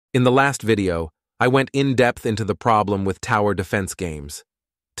In the last video, I went in-depth into the problem with tower defense games.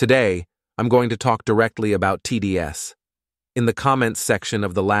 Today, I'm going to talk directly about TDS. In the comments section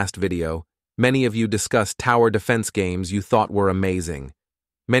of the last video, many of you discussed tower defense games you thought were amazing.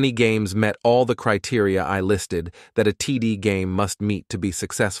 Many games met all the criteria I listed that a TD game must meet to be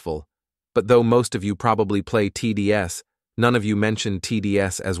successful. But though most of you probably play TDS, none of you mentioned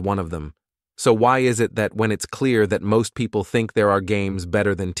TDS as one of them. So why is it that when it's clear that most people think there are games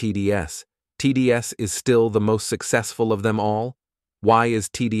better than TDS, TDS is still the most successful of them all? Why is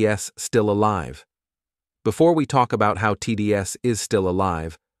TDS still alive? Before we talk about how TDS is still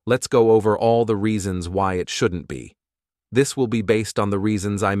alive, let's go over all the reasons why it shouldn't be. This will be based on the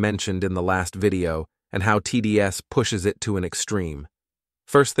reasons I mentioned in the last video and how TDS pushes it to an extreme.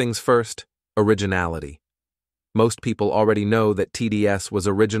 First things first, originality. Most people already know that TDS was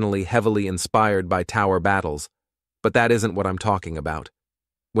originally heavily inspired by tower battles, but that isn't what I'm talking about.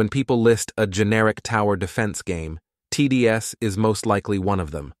 When people list a generic tower defense game, TDS is most likely one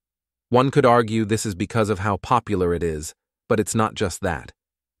of them. One could argue this is because of how popular it is, but it's not just that.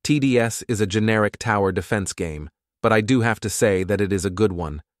 TDS is a generic tower defense game, but I do have to say that it is a good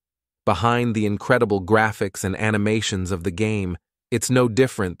one. Behind the incredible graphics and animations of the game, it's no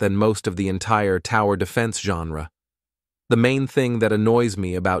different than most of the entire tower defense genre. The main thing that annoys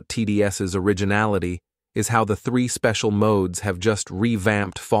me about TDS's originality is how the 3 special modes have just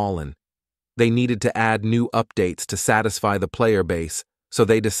revamped Fallen. They needed to add new updates to satisfy the player base, so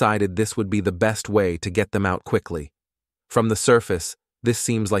they decided this would be the best way to get them out quickly. From the surface, this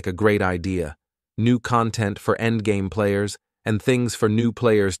seems like a great idea. New content for endgame players and things for new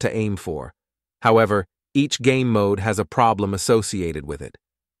players to aim for. However, each game mode has a problem associated with it.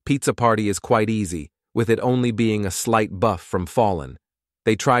 Pizza Party is quite easy, with it only being a slight buff from Fallen.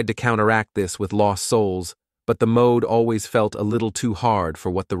 They tried to counteract this with Lost Souls, but the mode always felt a little too hard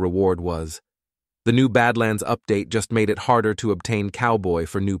for what the reward was. The new Badlands update just made it harder to obtain Cowboy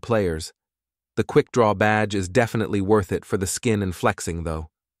for new players. The Quick Draw badge is definitely worth it for the skin and flexing, though.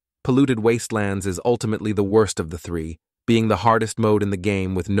 Polluted Wastelands is ultimately the worst of the 3, being the hardest mode in the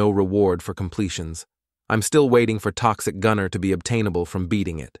game with no reward for completions. I'm still waiting for Toxic Gunner to be obtainable from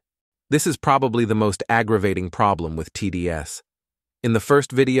beating it. This is probably the most aggravating problem with TDS. In the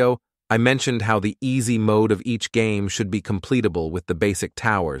first video, I mentioned how the easy mode of each game should be completable with the basic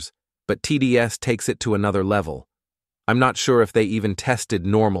towers, but TDS takes it to another level. I'm not sure if they even tested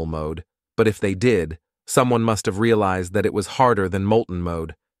normal mode, but if they did, someone must have realized that it was harder than Molten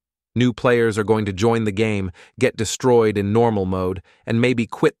mode. New players are going to join the game, get destroyed in normal mode, and maybe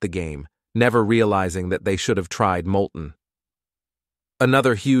quit the game, never realizing that they should have tried Molten.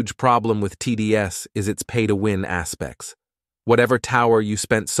 Another huge problem with TDS is its pay-to-win aspects. Whatever tower you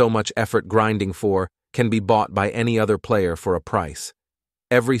spent so much effort grinding for can be bought by any other player for a price.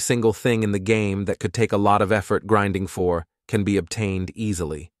 Every single thing in the game that could take a lot of effort grinding for can be obtained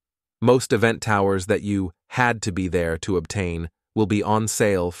easily. Most event towers that you had to be there to obtain will be on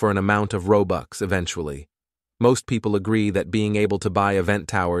sale for an amount of Robux eventually. Most people agree that being able to buy event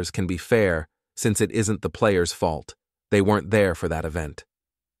towers can be fair since it isn't the player's fault. They weren't there for that event.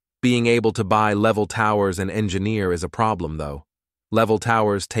 Being able to buy level towers and engineer is a problem, though. Level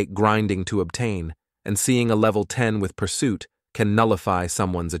towers take grinding to obtain, and seeing a level 10 with Pursuit can nullify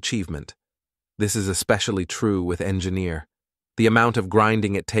someone's achievement. This is especially true with engineer. The amount of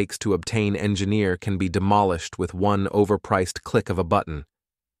grinding it takes to obtain engineer can be demolished with one overpriced click of a button.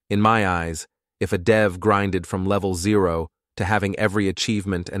 In my eyes, if a dev grinded from level 0 to having every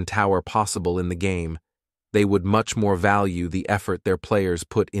achievement and tower possible in the game, they would much more value the effort their players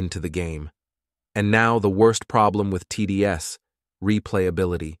put into the game. And now the worst problem with TDS,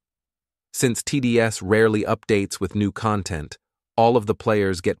 replayability. Since TDS rarely updates with new content, all of the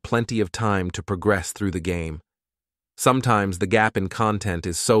players get plenty of time to progress through the game. Sometimes the gap in content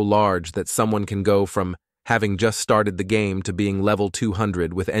is so large that someone can go from having just started the game to being level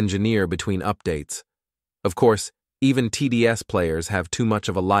 200 with engineer between updates. Of course, even TDS players have too much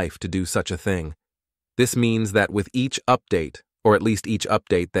of a life to do such a thing. This means that with each update, or at least each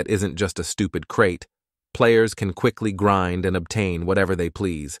update that isn't just a stupid crate, players can quickly grind and obtain whatever they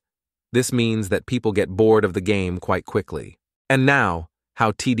please. This means that people get bored of the game quite quickly. And now,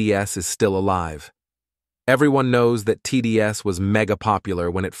 how TDS is still alive. Everyone knows that TDS was mega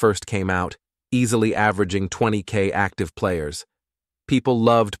popular when it first came out, easily averaging 20,000 active players. People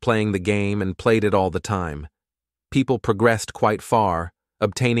loved playing the game and played it all the time. People progressed quite far,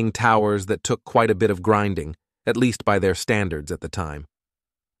 obtaining towers that took quite a bit of grinding, at least by their standards at the time.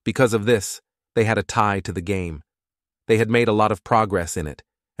 Because of this, they had a tie to the game. They had made a lot of progress in it,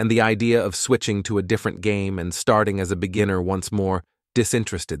 and the idea of switching to a different game and starting as a beginner once more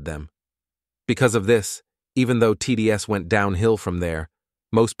disinterested them. Because of this, even though TDS went downhill from there,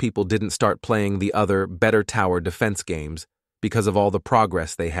 most people didn't start playing the other, better tower defense games because of all the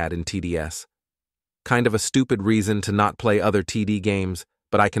progress they had in TDS. Kind of a stupid reason to not play other TD games,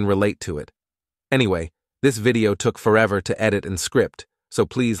 but I can relate to it. Anyway, this video took forever to edit and script, so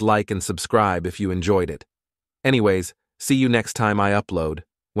please like and subscribe if you enjoyed it. Anyways, see you next time I upload,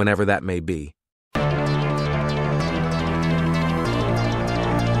 whenever that may be.